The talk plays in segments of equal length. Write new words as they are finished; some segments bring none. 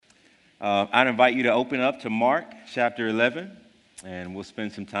I'd invite you to open up to Mark chapter 11, and we'll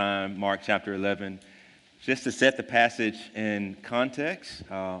spend some time, Mark chapter 11, just to set the passage in context.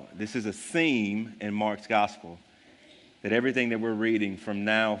 This is a theme in Mark's gospel, that everything that we're reading from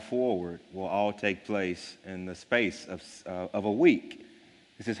now forward will all take place in the space of a week.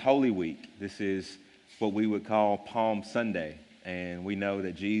 This is Holy Week. This is what we would call Palm Sunday, and we know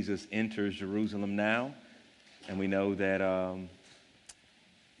that Jesus enters Jerusalem now, and we know that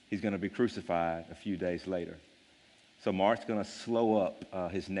he's going to be crucified a few days later. So Mark's going to slow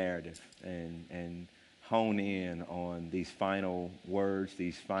up his narrative and hone in on these final words,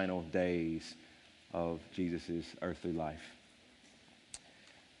 these final days of Jesus' earthly life.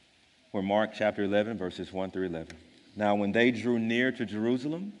 We're Mark chapter 11, verses 1 through 11. Now when they drew near to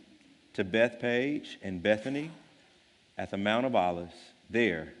Jerusalem, to Bethphage and Bethany, at the Mount of Olives,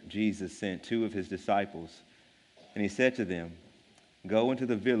 there Jesus sent two of his disciples, and he said to them, "Go into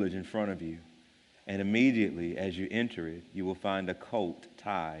the village in front of you, and immediately as you enter it, you will find a colt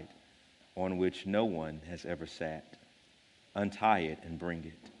tied, on which no one has ever sat. Untie it and bring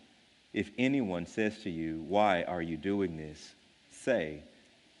it. If anyone says to you, 'Why are you doing this?' say,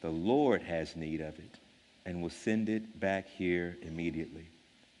 'The Lord has need of it, and will send it back here immediately.'"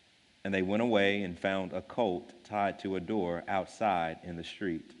 And they went away and found a colt tied to a door outside in the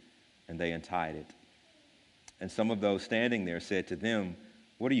street, and they untied it. And some of those standing there said to them,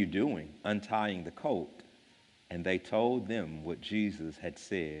 "What are you doing, untying the colt?" And they told them what Jesus had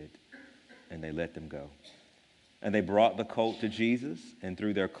said, and they let them go. And they brought the colt to Jesus and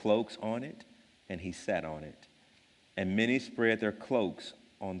threw their cloaks on it, and he sat on it. And many spread their cloaks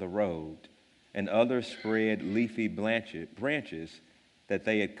on the road, and others spread leafy branches that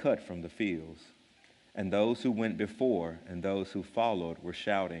they had cut from the fields. And those who went before and those who followed were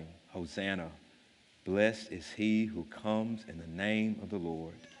shouting, "Hosanna! Blessed is he who comes in the name of the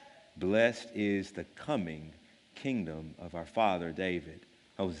Lord. Blessed is the coming kingdom of our father David.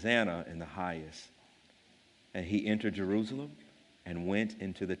 Hosanna in the highest." And he entered Jerusalem and went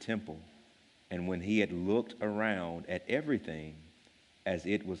into the temple. And when he had looked around at everything, as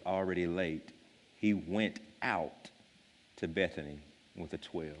it was already late, he went out to Bethany with the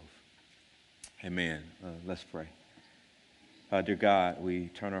 12. Amen. Let's pray. Dear God, we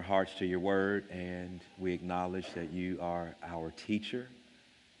turn our hearts to your word, and we acknowledge that you are our teacher,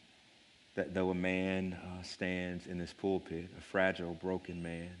 that though a man stands in this pulpit, a fragile, broken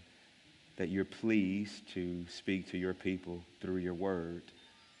man, that you're pleased to speak to your people through your word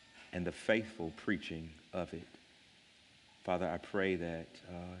and the faithful preaching of it. Father, I pray that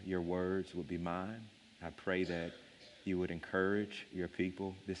your words would be mine. I pray that you would encourage your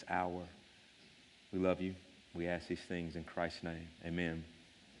people this hour. We love you. We ask these things in Christ's name. Amen.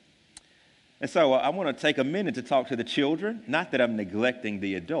 And so I want to take a minute to talk to the children. Not that I'm neglecting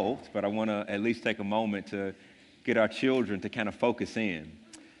the adults, but I want to at least take a moment to get our children to kind of focus in.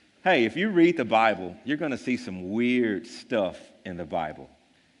 Hey, if you read the Bible, you're going to see some weird stuff in the Bible.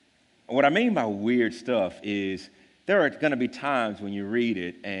 What I mean by weird stuff is there are going to be times when you read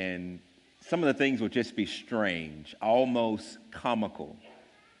it and some of the things will just be strange, almost comical.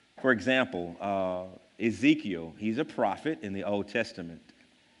 For example, Ezekiel, he's a prophet in the Old Testament.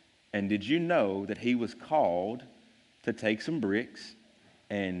 And did you know that he was called to take some bricks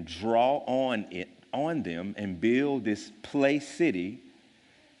and draw on them and build this place city,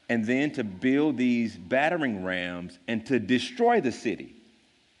 and then to build these battering rams and to destroy the city?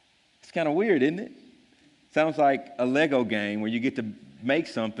 It's kind of weird, isn't it? Sounds like a Lego game where you get to make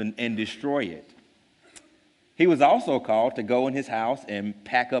something and destroy it. He was also called to go in his house and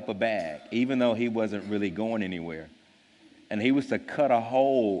pack up a bag, even though he wasn't really going anywhere. And he was to cut a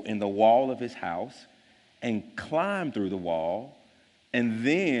hole in the wall of his house and climb through the wall and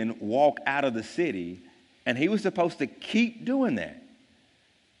then walk out of the city. And he was supposed to keep doing that.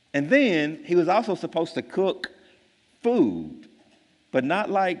 And then he was also supposed to cook food, but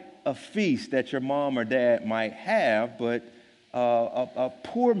not like a feast that your mom or dad might have, but a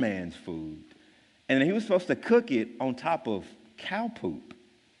poor man's food. And he was supposed to cook it on top of cow poop.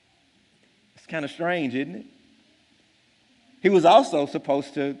 It's kind of strange, isn't it? He was also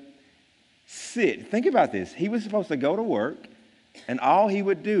supposed to sit. Think about this. He was supposed to go to work, and all he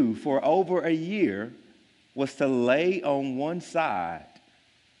would do for over a year was to lay on one side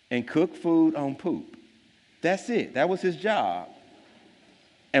and cook food on poop. That's it. That was his job.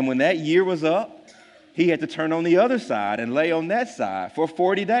 And when that year was up, he had to turn on the other side and lay on that side for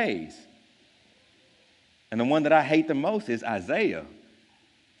 40 days. And the one that I hate the most is Isaiah.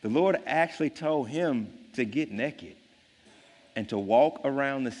 The Lord actually told him to get naked and to walk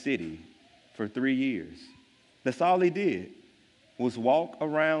around the city for 3 years. That's all he did. was walk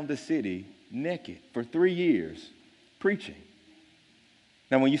around the city naked for 3 years, preaching.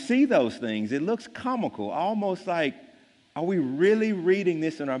 Now, when you see those things, it looks comical, almost like, are we really reading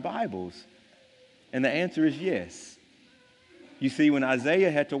this in our Bibles? And the answer is yes. You see, when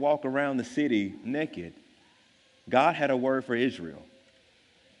Isaiah had to walk around the city naked, God had a word for Israel.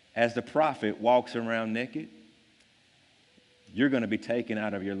 As the prophet walks around naked, you're going to be taken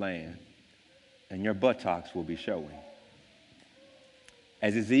out of your land, and your buttocks will be showing.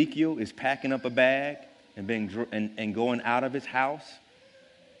 As Ezekiel is packing up a bag and going out of his house,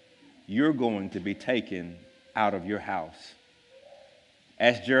 you're going to be taken out of your house.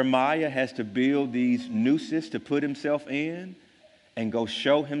 As Jeremiah has to build these nooses to put himself in and go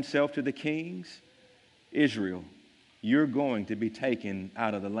show himself to the kings, Israel, you're going to be taken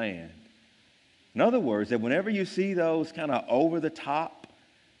out of the land. In other words, that whenever you see those kind of over-the-top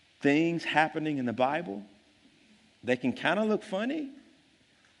things happening in the Bible, they can kind of look funny,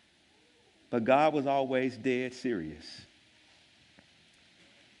 but God was always dead serious.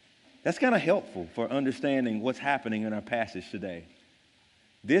 That's kind of helpful for understanding what's happening in our passage today.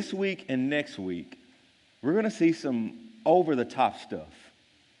 This week and next week, we're going to see some over-the-top stuff.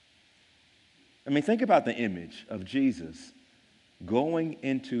 I mean, think about the image of Jesus going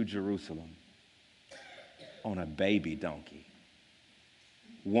into Jerusalem on a baby donkey,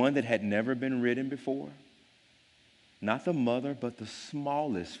 one that had never been ridden before, not the mother, but the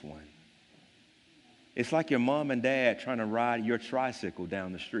smallest one. It's like your mom and dad trying to ride your tricycle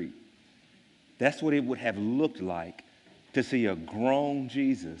down the street. That's what it would have looked like to see a grown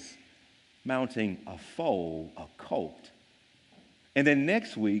Jesus mounting a foal, a colt. And then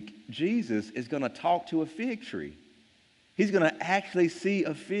next week, Jesus is going to talk to a fig tree. He's going to actually see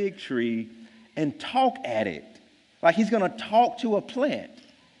a fig tree and talk at it. Like he's going to talk to a plant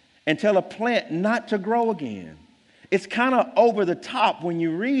and tell a plant not to grow again. It's kind of over the top when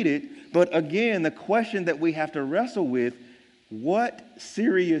you read it, but again, the question that we have to wrestle with, what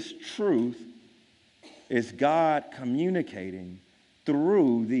serious truth is God communicating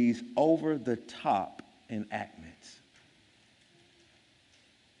through these over-the-top enactments?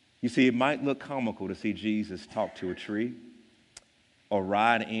 You see, it might look comical to see Jesus talk to a tree or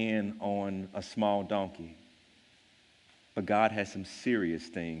ride in on a small donkey, but God has some serious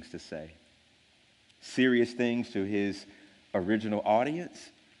things to say. Serious things to his original audience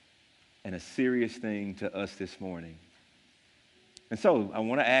and a serious thing to us this morning. And so I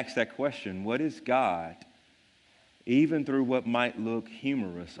want to ask that question, what is God, even through what might look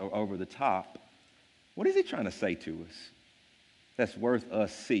humorous or over the top, what is he trying to say to us that's worth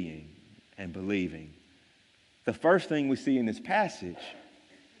us seeing and believing? The first thing we see in this passage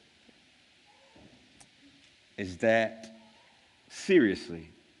is that, seriously,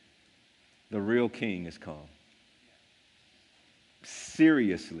 the real king has come.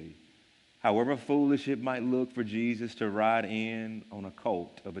 Seriously. However foolish it might look for Jesus to ride in on a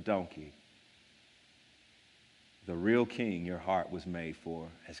colt of a donkey, the real king your heart was made for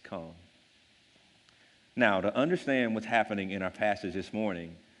has come. Now, to understand what's happening in our passage this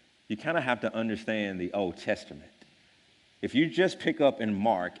morning, you kind of have to understand the Old Testament. If you just pick up in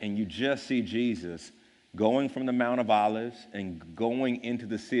Mark and you just see Jesus going from the Mount of Olives and going into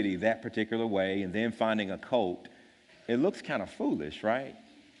the city that particular way and then finding a colt, it looks kind of foolish, right?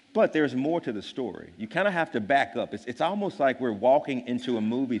 But there's more to the story. You kind of have to back up. It's almost like we're walking into a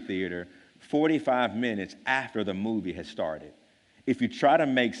movie theater 45 minutes after the movie has started. If you try to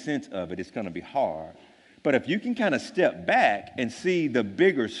make sense of it, it's going to be hard. But if you can kind of step back and see the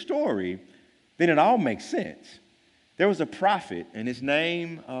bigger story, then it all makes sense. There was a prophet, and his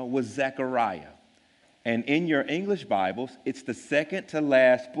name was Zechariah. And in your English Bibles, it's the second to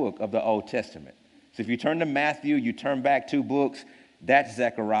last book of the Old Testament. So if you turn to Matthew, you turn back 2 books, that's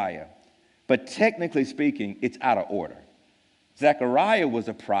Zechariah. But technically speaking, it's out of order. Zechariah was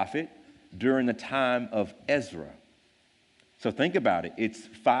a prophet during the time of Ezra. So think about it. It's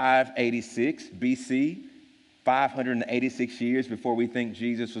 586 BC, 586 years before we think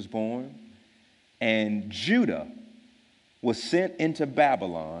Jesus was born. And Judah was sent into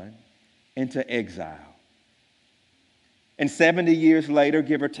Babylon, into exile. And 70 years later,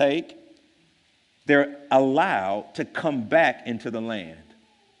 give or take, they're allowed to come back into the land.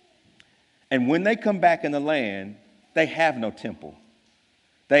 And when they come back in the land, they have no temple.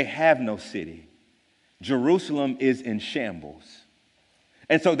 They have no city. Jerusalem is in shambles.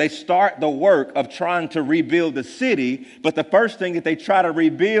 And so they start the work of trying to rebuild the city. But the first thing that they try to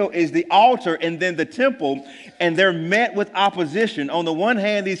rebuild is the altar and then the temple. And they're met with opposition. On the one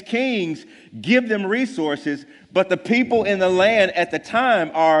hand, these kings give them resources, but the people in the land at the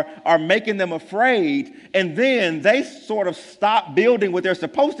time are making them afraid. And then they sort of stop building what they're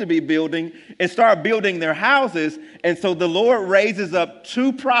supposed to be building and start building their houses. And so the Lord raises up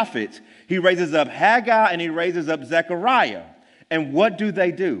two prophets. He raises up Haggai and he raises up Zechariah. And what do?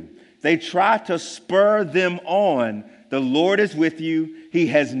 They try to spur them on. The Lord is with you. He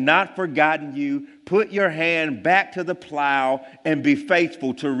has not forgotten you. Put your hand back to the plow and be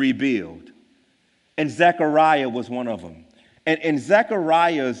faithful to rebuild. And Zechariah was one of them. And in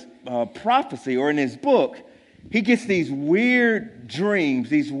Zechariah's prophecy, or in his book, he gets these weird dreams,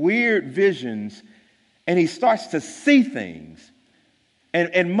 these weird visions, and he starts to see things.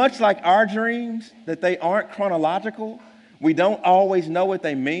 And much like our dreams, that they aren't chronological, we don't always know what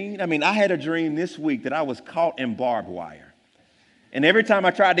they mean. I mean, I had a dream this week that I was caught in barbed wire. And every time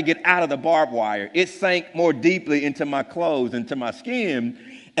I tried to get out of the barbed wire, it sank more deeply into my clothes, into my skin.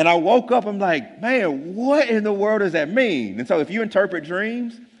 And I woke up, I'm like, man, what in the world does that mean? And so if you interpret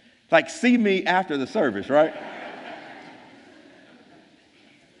dreams, like, see me after the service, right?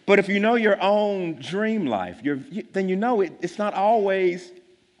 But if you know your own dream life, then you know it's not always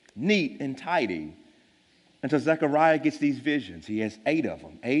neat and tidy. And so Zechariah gets these visions. He has 8 of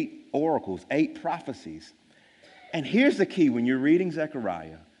them, 8 oracles, 8 prophecies. And here's the key when you're reading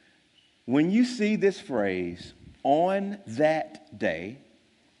Zechariah. When you see this phrase, on that day,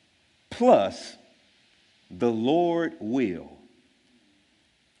 plus the Lord will,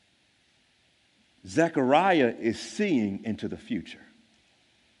 Zechariah is seeing into the future.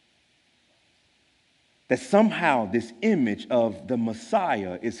 That somehow this image of the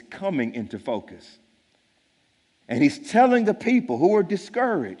Messiah is coming into focus. And he's telling the people who are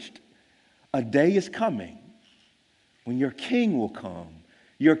discouraged, a day is coming when your king will come.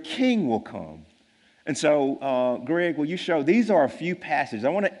 Your king will come. And so, Greg, will you show? These are a few passages. I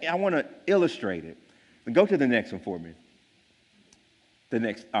want to illustrate it. Go to the next one for me.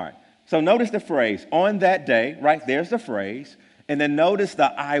 All right. So notice the phrase, on that day, right? There's the phrase. And then notice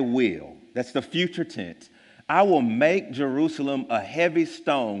the I will. That's the future tense. I will make Jerusalem a heavy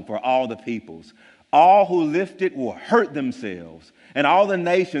stone for all the peoples. All who lift it will hurt themselves, and all the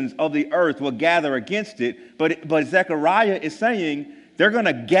nations of the earth will gather against it. But Zechariah is saying they're going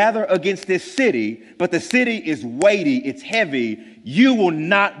to gather against this city, but the city is weighty, it's heavy. You will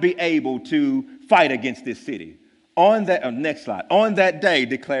not be able to fight against this city. Next slide. On that day,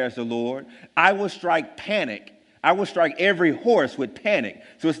 declares the Lord, I will strike panic. I will strike every horse with panic.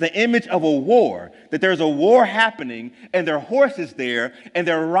 So it's the image of a war, that there's a war happening and there are horses there and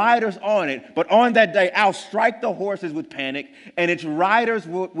there are riders on it. But on that day, I'll strike the horses with panic and its riders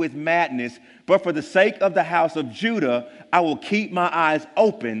with madness. But for the sake of the house of Judah, I will keep my eyes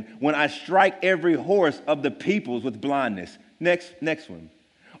open when I strike every horse of the peoples with blindness. Next one.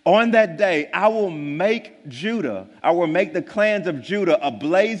 On that day, I will make the clans of Judah a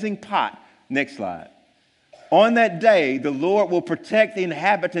blazing pot. Next slide. On that day, the Lord will protect the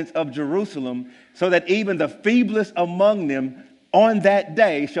inhabitants of Jerusalem so that even the feeblest among them on that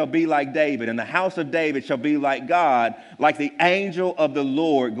day shall be like David, and the house of David shall be like God, like the angel of the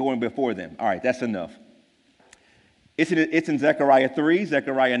Lord going before them. All right, that's enough. It's in Zechariah 3,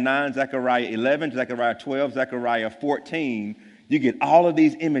 Zechariah 9, Zechariah 11, Zechariah 12, Zechariah 14. You get all of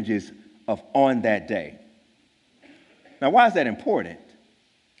these images of on that day. Now, why is that important?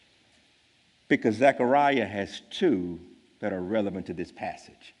 Because Zechariah has 2 that are relevant to this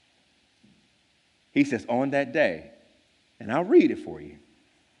passage. He says, on that day, and I'll read it for you.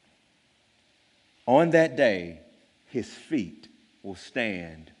 On that day, his feet will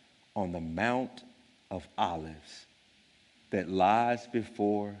stand on the Mount of Olives that lies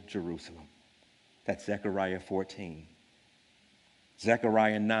before Jerusalem. That's Zechariah 14.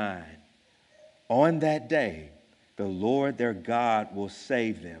 Zechariah 9. On that day, the Lord their God will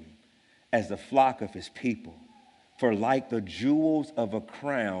save them as the flock of his people. For like the jewels of a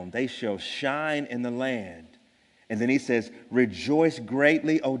crown, they shall shine in the land. And then he says, rejoice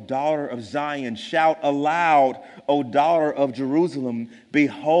greatly, O daughter of Zion. Shout aloud, O daughter of Jerusalem.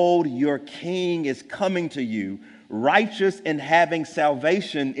 Behold, your king is coming to you. Righteous and having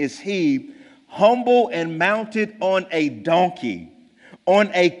salvation is he, humble and mounted on a donkey,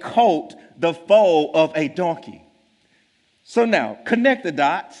 on a colt, the foal of a donkey. So now, connect the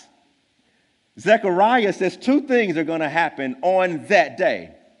dots. Zechariah says 2 things are going to happen on that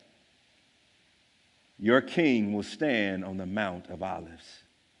day. Your king will stand on the Mount of Olives.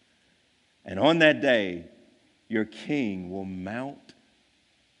 And on that day, your king will mount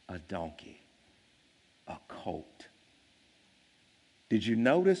a donkey, a colt. Did you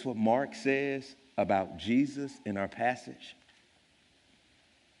notice what Mark says about Jesus in our passage?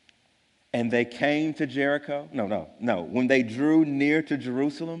 And they came to Jericho. No. When they drew near to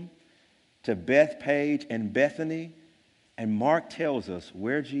Jerusalem, to Bethpage and Bethany, and Mark tells us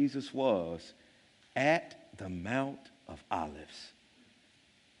where Jesus was, at the Mount of Olives.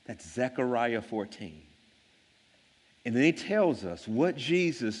 That's Zechariah 14. And then he tells us what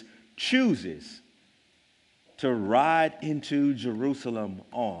Jesus chooses to ride into Jerusalem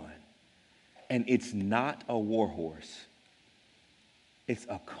on. And it's not a war horse. It's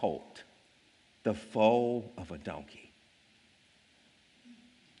a colt, the foal of a donkey.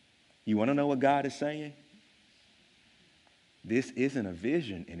 You want to know what God is saying? This isn't a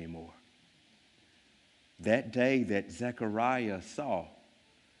vision anymore. That day that Zechariah saw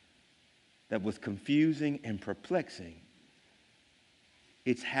that was confusing and perplexing,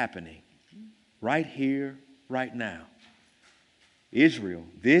 it's happening right here, right now. Israel,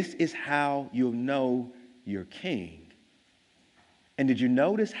 this is how you'll know your king. And did you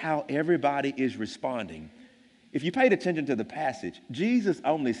notice how everybody is responding? If you paid attention to the passage, Jesus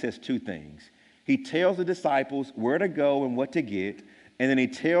only says two things. He tells the disciples where to go and what to get, and then he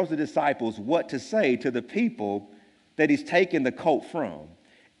tells the disciples what to say to the people that he's taken the colt from.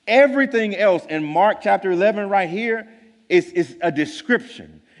 Everything else in Mark chapter 11 right here is a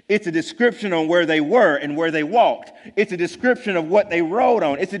description. It's a description on where they were and where they walked. It's a description of what they rode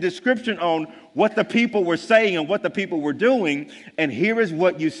on. It's a description on what the people were saying and what the people were doing. And here is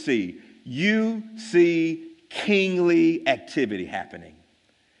what you see. You see kingly activity happening.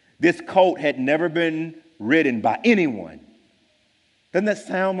 This colt had never been ridden by anyone. Doesn't that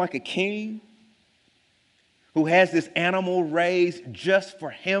sound like a king who has this animal raised just for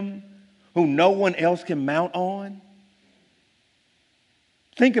him, who no one else can mount on?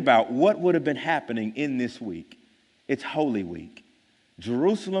 Think about what would have been happening in this week. It's Holy Week.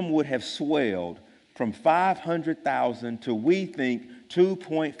 Jerusalem would have swelled from 500,000 to, we think,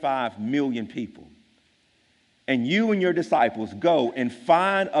 2.5 million people. And you and your disciples go and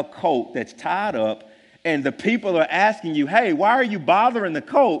find a colt that's tied up, and the people are asking you, hey, why are you bothering the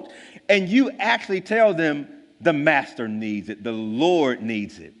colt? And you actually tell them, the master needs it, the Lord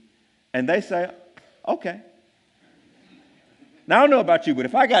needs it. And they say, okay. Now, I don't know about you, but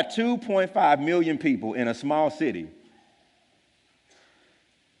if I got 2.5 million people in a small city,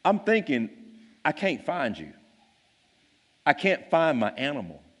 I'm thinking, I can't find you. I can't find my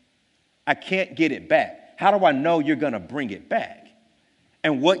animal. I can't get it back. How do I know you're going to bring it back?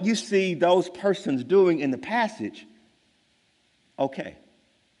 And what you see those persons doing in the passage, okay,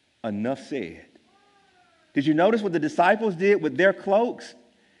 enough said. Did you notice what the disciples did with their cloaks?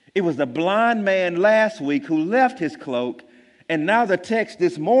 It was the blind man last week who left his cloak. And now the text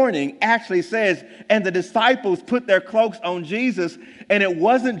this morning actually says, and the disciples put their cloaks on Jesus. And it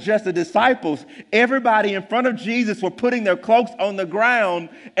wasn't just the disciples. Everybody in front of Jesus were putting their cloaks on the ground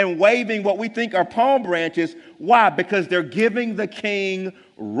and waving what we think are palm branches. Why? Because they're giving the king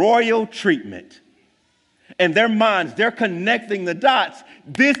royal treatment. In their minds, they're connecting the dots.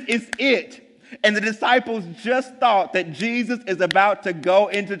 This is it. And the disciples just thought that Jesus is about to go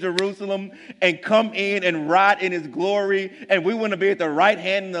into Jerusalem and come in and ride in his glory. And we want to be at the right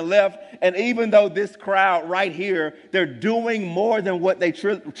hand and the left. And even though this crowd right here, they're doing more than what they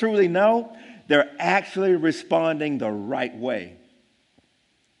truly know, they're actually responding the right way.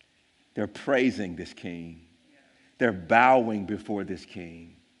 They're praising this king. They're bowing before this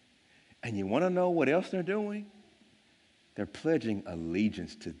king. And you want to know what else they're doing? They're pledging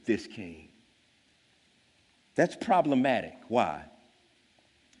allegiance to this king. That's problematic. Why?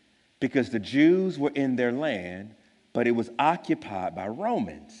 Because the Jews were in their land, but it was occupied by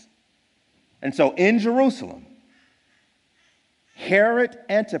Romans. And so in Jerusalem, Herod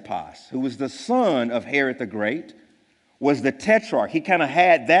Antipas, who was the son of Herod the Great, was the tetrarch. He kind of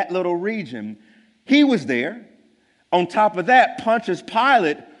had that little region. He was there. On top of that, Pontius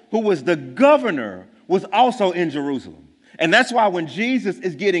Pilate, who was the governor, was also in Jerusalem. And that's why when Jesus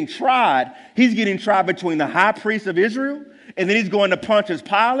is getting tried, he's getting tried between the high priest of Israel, and then he's going to Pontius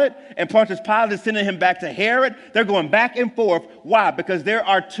Pilate, and Pontius Pilate is sending him back to Herod. They're going back and forth. Why? Because there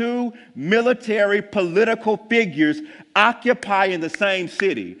are two military political figures occupying the same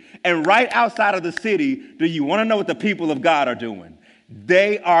city. And right outside of the city, do you want to know what the people of God are doing?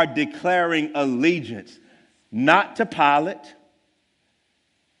 They are declaring allegiance, not to Pilate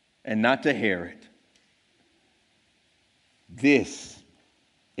and not to Herod. This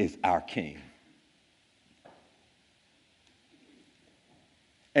is our king.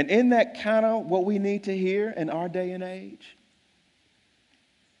 And isn't that kind of what we need to hear in our day and age?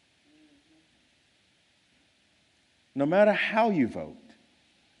 no matter how you vote,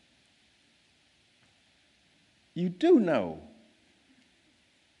 you do know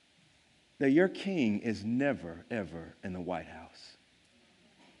that your king is never, ever in the White House.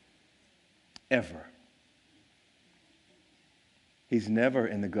 Ever. He's never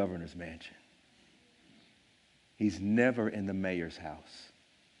in the governor's mansion. He's never in the mayor's house.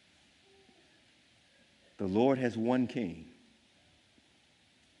 The Lord has one king,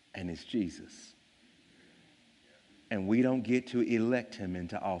 and it's Jesus. And we don't get to elect him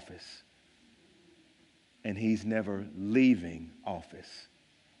into office. And he's never leaving office.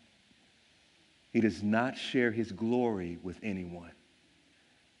 He does not share his glory with anyone.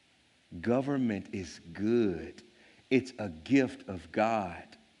 Government is good. It's a gift of God.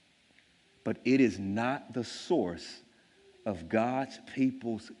 But it is not the source of God's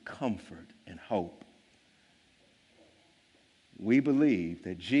people's comfort and hope. We believe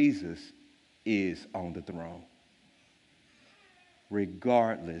that Jesus is on the throne,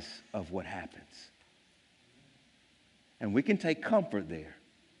 regardless of what happens. And we can take comfort there.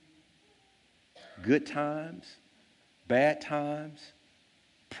 Good times, bad times,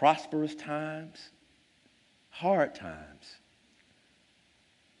 prosperous times, hard times.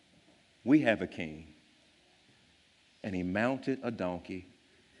 We have a king, and he mounted a donkey,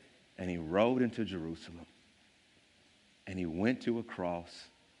 and he rode into Jerusalem, and he went to a cross,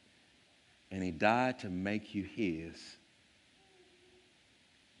 and he died to make you his.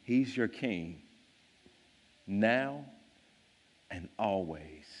 He's your king, now and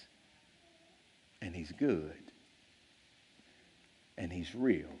always. And he's good, and he's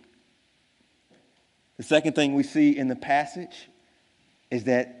real. The second thing we see in the passage is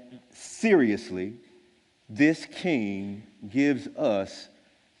that, seriously, this king gives us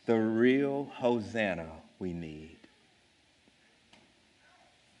the real Hosanna we need.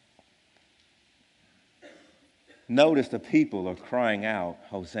 Notice the people are crying out,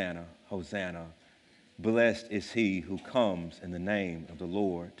 Hosanna, Hosanna. Blessed is he who comes in the name of the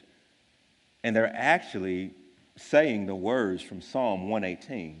Lord. And they're actually saying the words from Psalm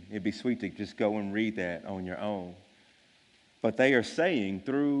 118. It'd be sweet to just go and read that on your own. But they are saying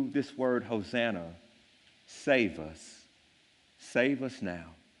through this word Hosanna, save us. Save us now.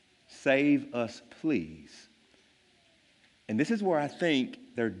 Save us, please. And this is where I think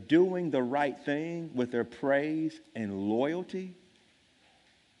they're doing the right thing with their praise and loyalty.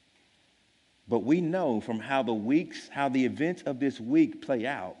 But we know from how the events of this week play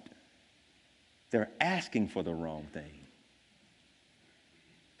out, they're asking for the wrong thing.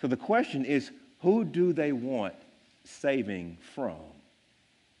 So the question is, who do they want saving from?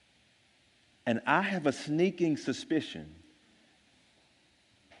 And I have a sneaking suspicion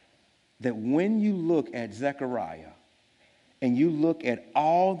that when you look at Zechariah and you look at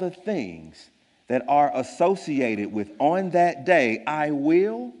all the things that are associated with on that day, I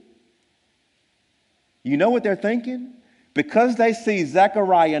will, you know what they're thinking? Because they see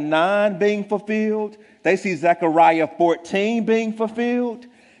Zechariah 9 being fulfilled, they see Zechariah 14 being fulfilled,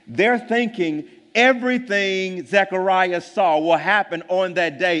 they're thinking everything Zechariah saw will happen on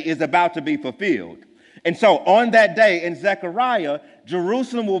that day is about to be fulfilled. And so on that day in Zechariah,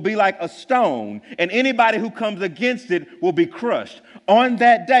 Jerusalem will be like a stone, and anybody who comes against it will be crushed. On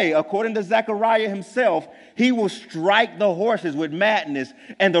that day, according to Zechariah himself, he will strike the horses with madness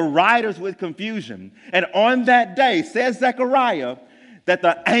and the riders with confusion. And on that day, says Zechariah, that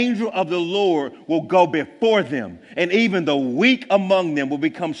the angel of the Lord will go before them, and even the weak among them will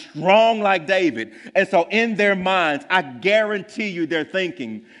become strong like David. And so in their minds, I guarantee you they're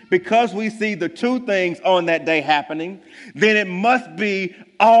thinking, because we see the two things on that day happening, then it must be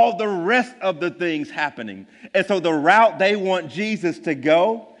all the rest of the things happening. And so the route they want Jesus to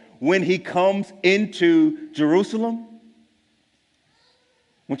go when he comes into Jerusalem,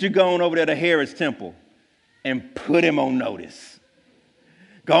 once you go on over there to Herod's temple and put him on notice.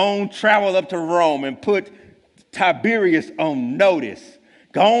 Go on, travel up to Rome and put Tiberius on notice.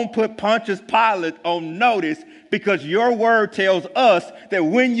 Go on, put Pontius Pilate on notice, because your word tells us that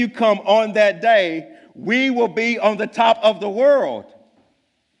when you come on that day, we will be on the top of the world.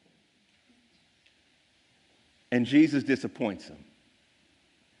 And Jesus disappoints him.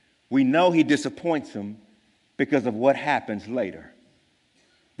 We know he disappoints him because of what happens later.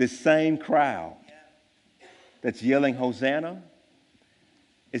 This same crowd that's yelling Hosanna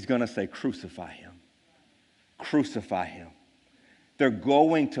is going to say, crucify him. Crucify him. They're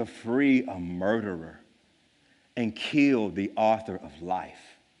going to free a murderer and kill the author of life.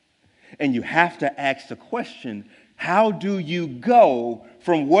 And you have to ask the question, how do you go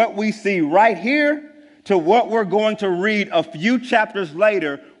from what we see right here to what we're going to read a few chapters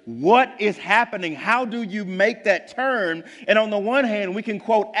later what is happening? How do you make that turn? And on the one hand, we can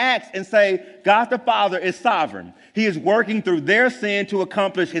quote Acts and say, God the Father is sovereign. He is working through their sin to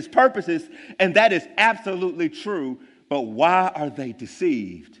accomplish his purposes, and that is absolutely true. But why are they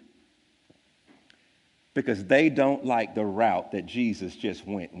deceived? Because they don't like the route that Jesus just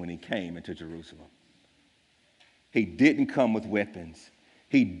went when he came into Jerusalem. He didn't come with weapons.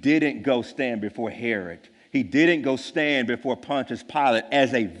 He didn't go stand before Herod. He didn't go stand before Pontius Pilate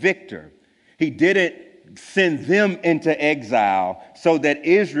as a victor. He didn't send them into exile so that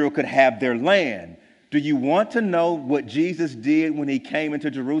Israel could have their land. Do you want to know what Jesus did when he came into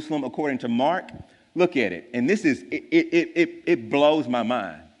Jerusalem according to Mark? Look at it. And this is, it blows my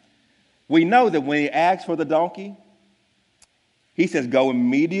mind. We know that when he asked for the donkey, he says, go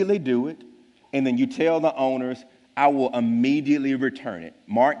immediately do it. And then you tell the owners, I will immediately return it.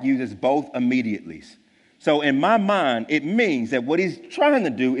 Mark uses both immediatelys. So in my mind, it means that what he's trying to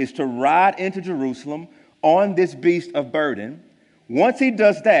do is to ride into Jerusalem on this beast of burden. Once he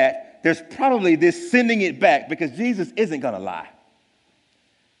does that, there's probably this sending it back because Jesus isn't going to lie.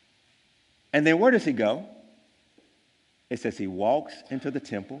 And then where does he go? It says he walks into the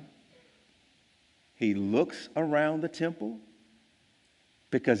temple. He looks around the temple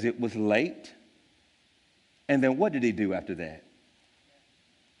because it was late. And then what did he do after that?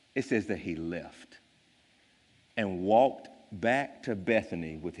 It says that he left and walked back to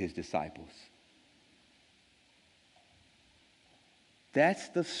Bethany with his disciples. That's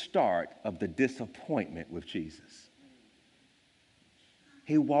the start of the disappointment with Jesus.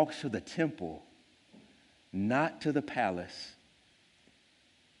 He walks to the temple, not to the palace.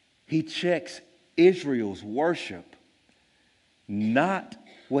 He checks Israel's worship, not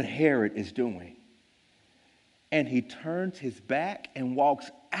what Herod is doing. And he turns his back and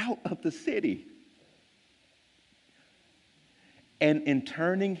walks out of the city. And in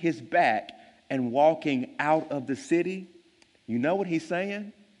turning his back and walking out of the city, you know what he's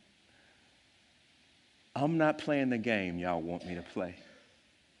saying? I'm not playing the game y'all want me to play.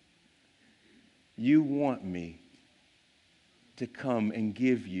 You want me to come and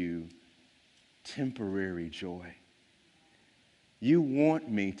give you temporary joy. You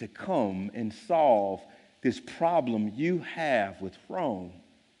want me to come and solve this problem you have with Rome.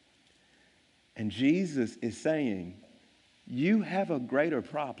 And Jesus is saying, you have a greater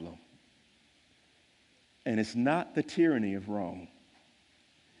problem. And it's not the tyranny of Rome.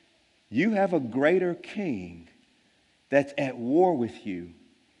 You have a greater king that's at war with you.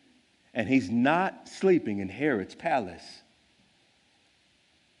 And he's not sleeping in Herod's palace.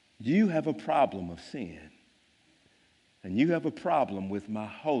 You have a problem of sin. And you have a problem with my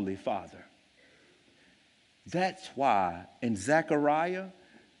holy Father. That's why in Zechariah,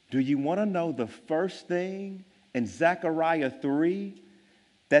 do you want to know the first thing in Zechariah 3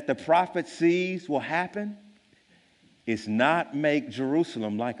 that the prophet sees will happen? It's not make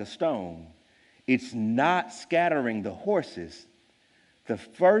Jerusalem like a stone. It's not scattering the horses. The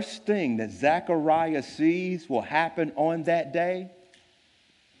first thing that Zechariah sees will happen on that day,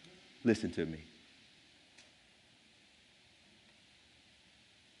 listen to me.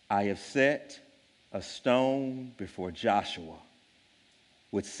 I have set a stone before Joshua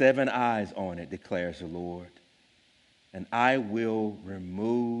with 7 eyes on it, declares the Lord. And I will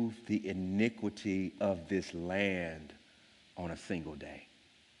remove the iniquity of this land on a single day.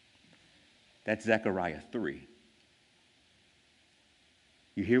 That's Zechariah 3.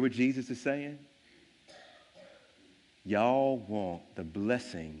 You hear what Jesus is saying? Y'all want the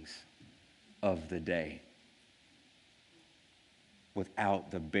blessings of the day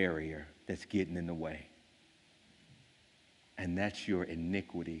without the barrier that's getting in the way. And that's your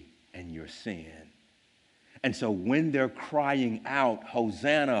iniquity and your sin. And so when they're crying out,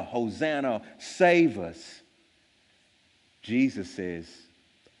 Hosanna, Hosanna, save us, Jesus says,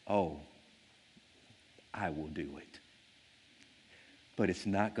 oh, I will do it. But it's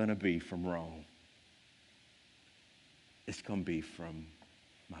not going to be from Rome. It's going to be from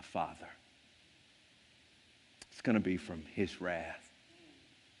my Father. It's going to be from his wrath.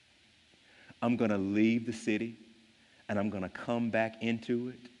 I'm going to leave the city and I'm going to come back into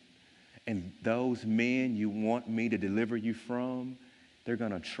it. And those men you want me to deliver you from, they're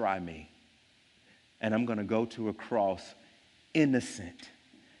going to try me. And I'm going to go to a cross innocent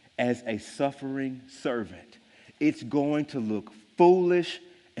as a suffering servant. It's going to look foolish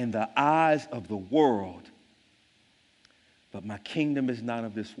in the eyes of the world. But my kingdom is not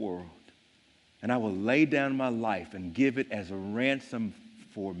of this world. And I will lay down my life and give it as a ransom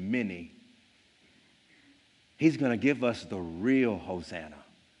for many. He's going to give us the real Hosanna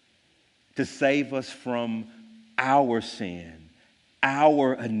to save us from our sin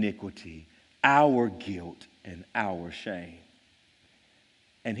our iniquity, our guilt, and our shame.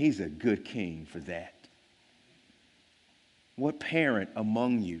 And he's a good king for that. What parent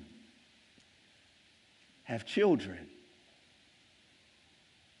among you have children?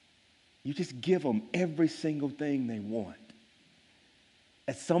 You just give them every single thing they want.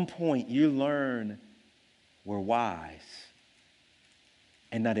 At some point, you learn we're wise.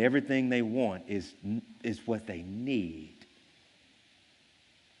 And not everything they want is what they need.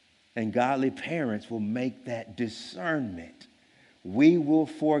 And godly parents will make that discernment. We will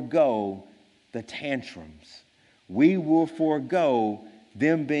forego the tantrums. We will forego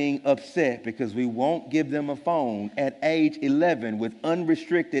them being upset because we won't give them a phone at age 11 with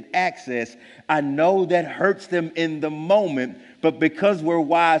unrestricted access. I know that hurts them in the moment, but because we're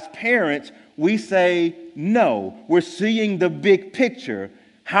wise parents, we say no. We're seeing the big picture.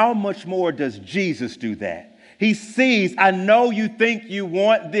 How much more does Jesus do that? He sees, I know you think you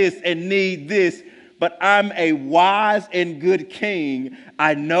want this and need this, but I'm a wise and good king.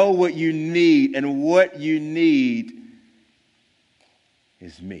 I know what you need, and what you need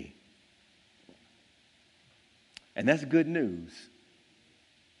is me. And that's good news.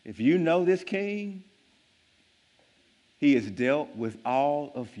 If you know this king, he has dealt with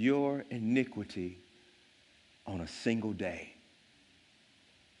all of your iniquity on a single day.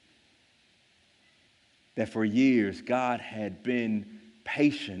 That for years, God had been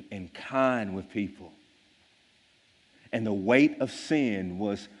patient and kind with people. And the weight of sin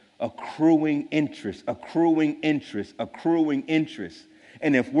was accruing interest, accruing interest, accruing interest.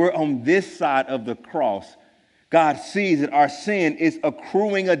 And if we're on this side of the cross, God sees that our sin is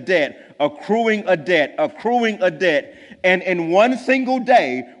accruing a debt, accruing a debt, accruing a debt. And in one single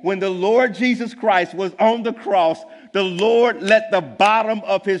day, when the Lord Jesus Christ was on the cross, the Lord let the bottom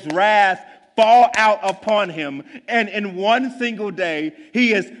of his wrath fall out upon him. And in one single day,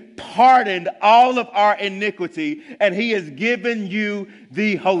 he has pardoned all of our iniquity, and he has given you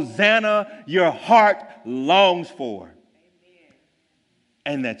the Hosanna your heart longs for. Amen.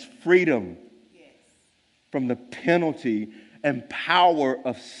 And that's freedom from the penalty and power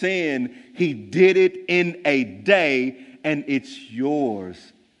of sin. He did it in a day, and it's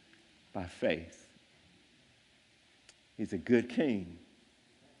yours by faith. He's a good king.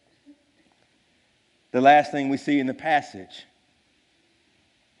 The last thing we see in the passage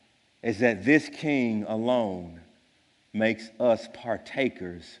is that this king alone makes us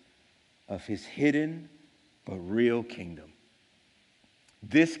partakers of his hidden but real kingdom.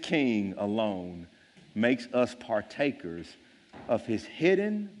 This king alone makes us partakers of his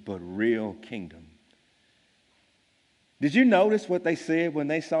hidden but real kingdom. Did you notice what they said when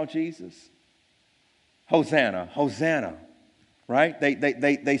they saw Jesus? Hosanna, Hosanna, right?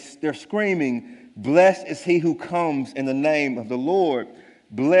 They're screaming, blessed is he who comes in the name of the Lord.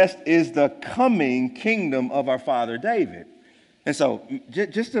 Blessed is the coming kingdom of our father David. And so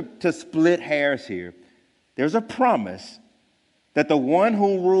just to split hairs here, there's a promise that the one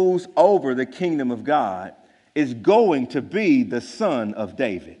who rules over the kingdom of God is going to be the son of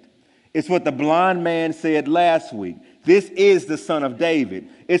David. It's what the blind man said last week. This is the son of David.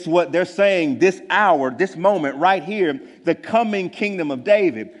 It's what they're saying this hour, this moment right here, the coming kingdom of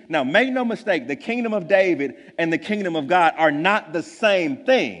David. Now, make no mistake, the kingdom of David and the kingdom of God are not the same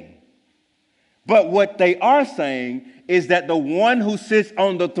thing. But what they are saying is that the one who sits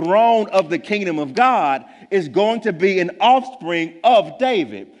on the throne of the kingdom of God is going to be an offspring of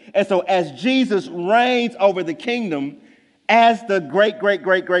David. And so as Jesus reigns over the kingdom as the great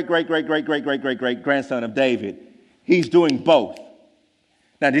grandson of David, he's doing both.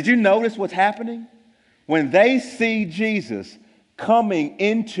 Now, did you notice what's happening? When they see Jesus coming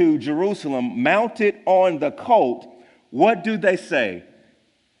into Jerusalem mounted on the colt, what do they say?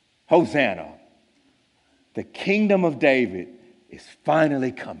 Hosanna. The kingdom of David is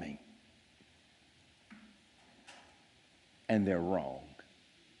finally coming. And they're wrong.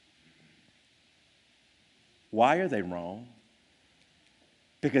 Why are they wrong?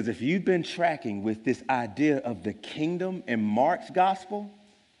 Because if you've been tracking with this idea of the kingdom in Mark's gospel,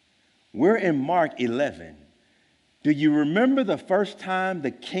 we're in Mark 11. Do you remember the first time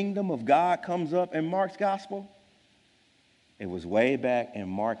the kingdom of God comes up in Mark's gospel? It was way back in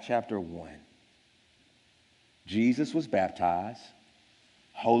Mark chapter 1. Jesus was baptized.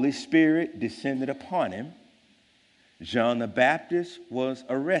 Holy Spirit descended upon him. John the Baptist was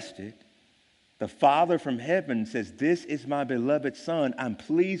arrested. The Father from heaven says, "This is my beloved Son. I'm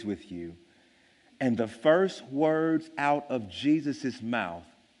pleased with you." And the first words out of Jesus' mouth,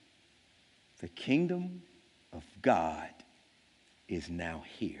 the kingdom of God is now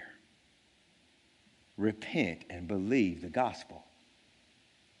here. Repent and believe the gospel.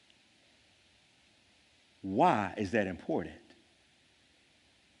 Why is that important?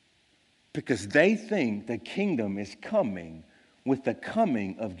 Because they think the kingdom is coming with the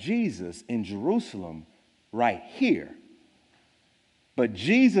coming of Jesus in Jerusalem right here. But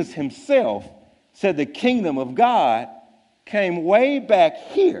Jesus himself said the kingdom of God came way back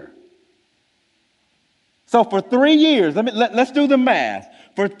here. So for 3 years, let's do the math.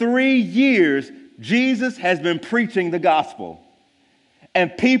 For 3 years, Jesus has been preaching the gospel,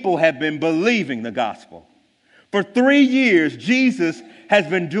 and people have been believing the gospel. For 3 years, Jesus has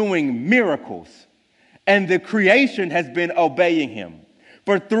been doing miracles, and the creation has been obeying him.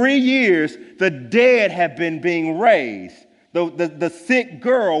 For 3 years, the dead have been being raised. The sick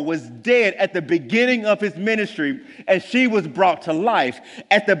girl was dead at the beginning of his ministry, and she was brought to life.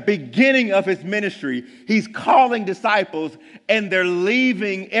 At the beginning of his ministry, he's calling disciples, and they're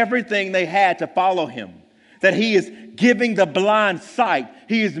leaving everything they had to follow him. That he is giving the blind sight.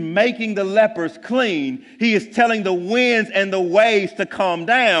 He is making the lepers clean. He is telling the winds and the waves to calm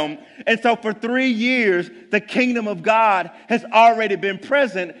down. And so for 3 years, the kingdom of God has already been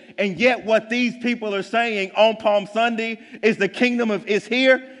present. And yet what these people are saying on Palm Sunday is the kingdom is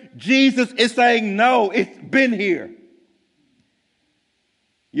here. Jesus is saying, no, it's been here.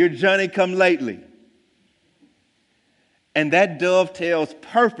 You're Johnny come lately. And that dovetails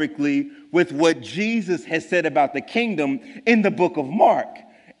perfectly with what Jesus has said about the kingdom in the book of Mark.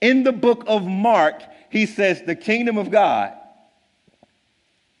 In the book of Mark, he says the kingdom of God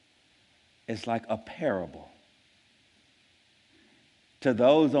is like a parable. To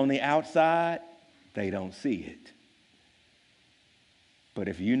those on the outside, they don't see it. But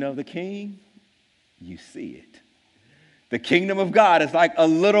if you know the king, you see it. The kingdom of God is like a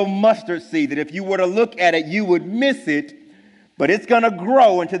little mustard seed that if you were to look at it, you would miss it. But it's going to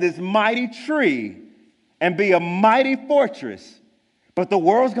grow into this mighty tree and be a mighty fortress. But the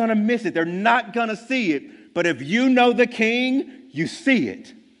world's going to miss it. They're not going to see it. But if you know the king, you see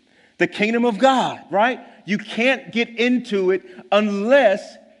it. The kingdom of God, right? You can't get into it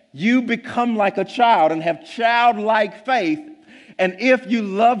unless you become like a child and have childlike faith. And if you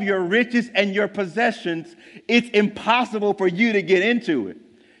love your riches and your possessions, it's impossible for you to get into it.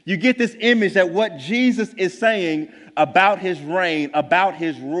 You get this image that what Jesus is saying about his reign, about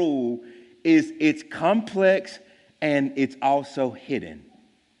his rule, is it's complex and it's also hidden.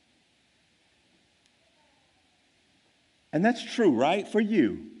 And that's true, right? For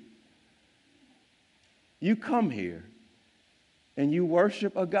you. You come here and you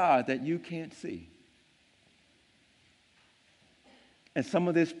worship a God that you can't see. And some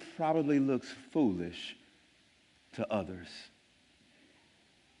of this probably looks foolish to others.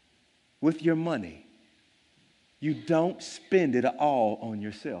 With your money, you don't spend it all on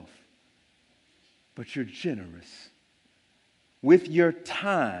yourself, but you're generous. With your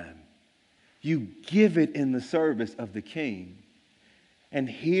time, you give it in the service of the King. And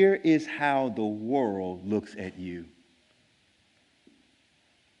here is how the world looks at you.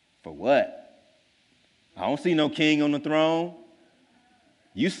 For what? I don't see no king on the throne.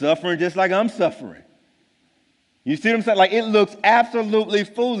 You suffering just like I'm suffering. You see what I'm saying? Like, it looks absolutely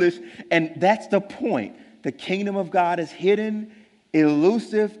foolish. And that's the point. The kingdom of God is hidden,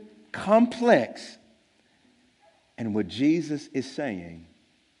 elusive, complex. And what Jesus is saying,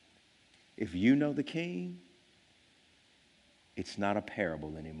 if you know the king, it's not a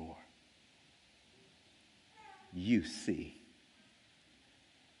parable anymore. You see.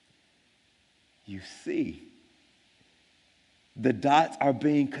 You see. The dots are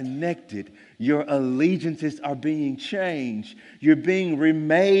being connected. Your allegiances are being changed. You're being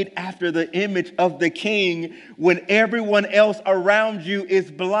remade after the image of the king when everyone else around you is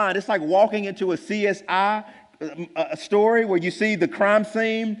blind. It's like walking into a CSI story where you see the crime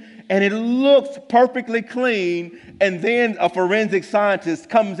scene and it looks perfectly clean, and then a forensic scientist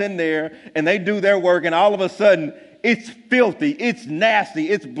comes in there and they do their work, and all of a sudden it's filthy, it's nasty,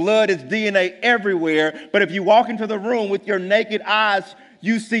 it's blood, it's DNA everywhere. But if you walk into the room with your naked eyes,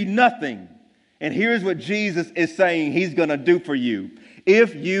 you see nothing. And here's what Jesus is saying he's going to do for you.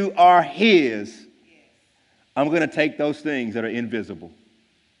 If you are his, I'm going to take those things that are invisible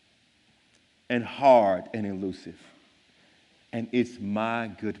and hard and elusive, and it's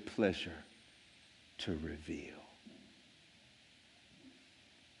my good pleasure to reveal.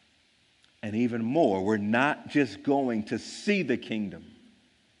 And even more, we're not just going to see the kingdom.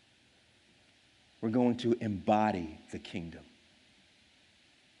 We're going to embody the kingdom.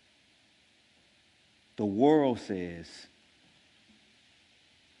 The world says,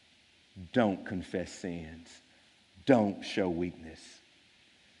 don't confess sins. Don't show weakness.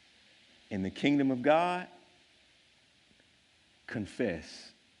 In the kingdom of God,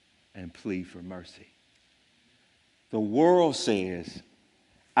 confess and plead for mercy. The world says,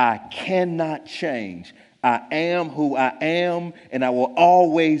 I cannot change. I am who I am, and I will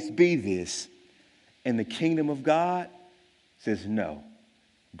always be this. And the kingdom of God says, no.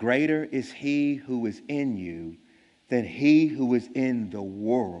 Greater is he who is in you than he who is in the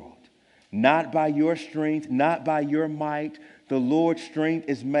world. Not by your strength, not by your might. The Lord's strength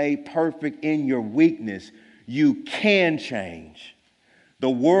is made perfect in your weakness. You can change. The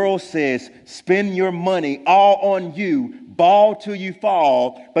world says, spend your money all on you, ball till you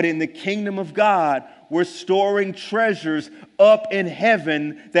fall. But in the kingdom of God, we're storing treasures up in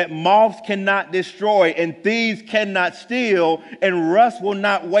heaven that moths cannot destroy and thieves cannot steal and rust will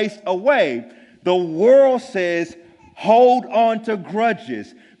not waste away. The world says, hold on to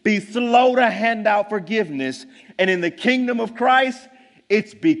grudges, be slow to hand out forgiveness. And in the kingdom of Christ,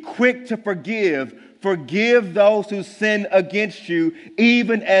 it's be quick to forgive. Forgive those who sin against you,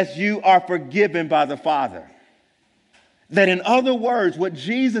 even as you are forgiven by the Father. That in other words, what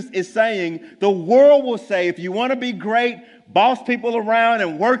Jesus is saying, the world will say, if you want to be great, boss people around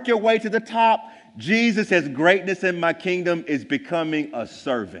and work your way to the top, Jesus says, greatness in my kingdom is becoming a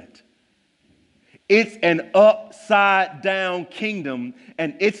servant. It's an upside down kingdom,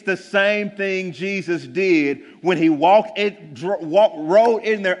 and it's the same thing Jesus did when he rode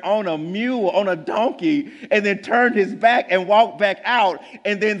in there on a mule, on a donkey, and then turned his back and walked back out.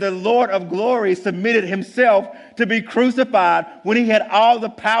 And then the Lord of glory submitted himself to be crucified when he had all the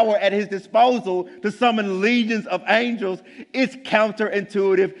power at his disposal to summon legions of angels. It's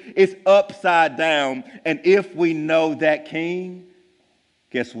counterintuitive. It's upside down. And if we know that king,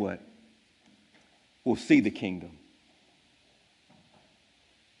 guess what? We'll see the kingdom.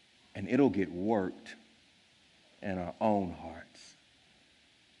 And it'll get worked in our own hearts.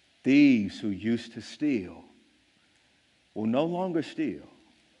 Thieves who used to steal will no longer steal,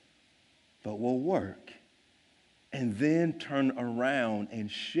 but will work and then turn around and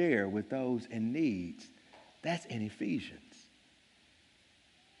share with those in need. That's in Ephesians.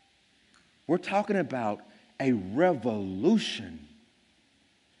 We're talking about a revolution.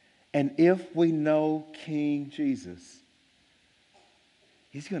 And if we know King Jesus,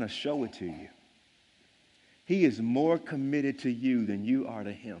 he's going to show it to you. He is more committed to you than you are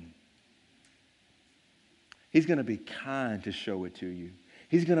to him. He's going to be kind to show it to you.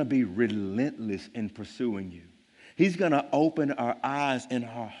 He's going to be relentless in pursuing you. He's going to open our eyes and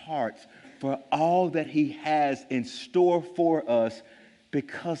our hearts for all that he has in store for us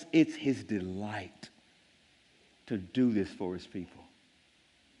because it's his delight to do this for his people.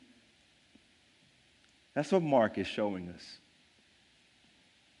 That's what Mark is showing us.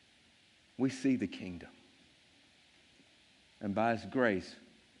 We see the kingdom. And by his grace,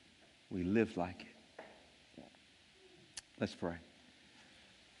 we live like it. Let's pray.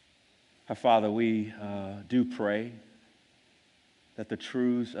 Our Father, we do pray that the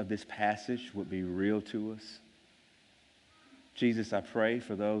truths of this passage would be real to us. Jesus, I pray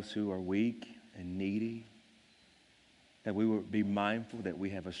for those who are weak and needy, that we would be mindful that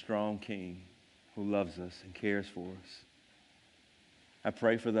we have a strong King who loves us and cares for us. I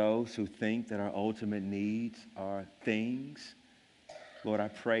pray for those who think that our ultimate needs are things. Lord, I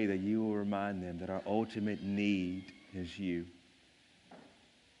pray that you will remind them that our ultimate need is you.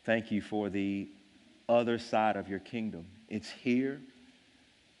 Thank you for the other side of your kingdom. It's here,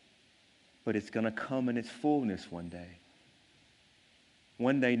 but it's going to come in its fullness one day.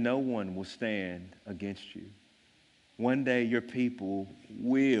 One day no one will stand against you. One day your people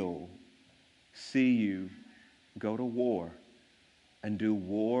will see you go to war and do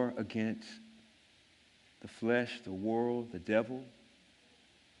war against the flesh, the world, the devil.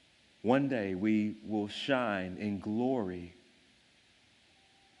 One day we will shine in glory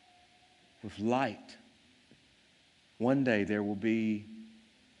with light. One day there will be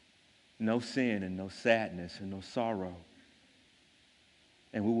no sin and no sadness and no sorrow.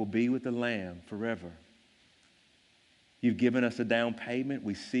 And we will be with the Lamb forever. You've given us a down payment.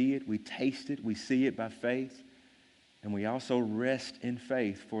 We see it, we taste it, we see it by faith. And we also rest in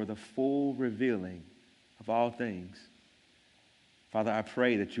faith for the full revealing of all things. Father, I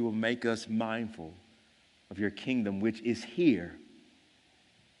pray that you will make us mindful of your kingdom, which is here.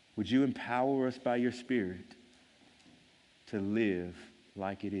 Would you empower us by your Spirit to live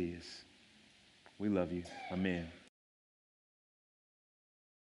like it is? We love you. Amen.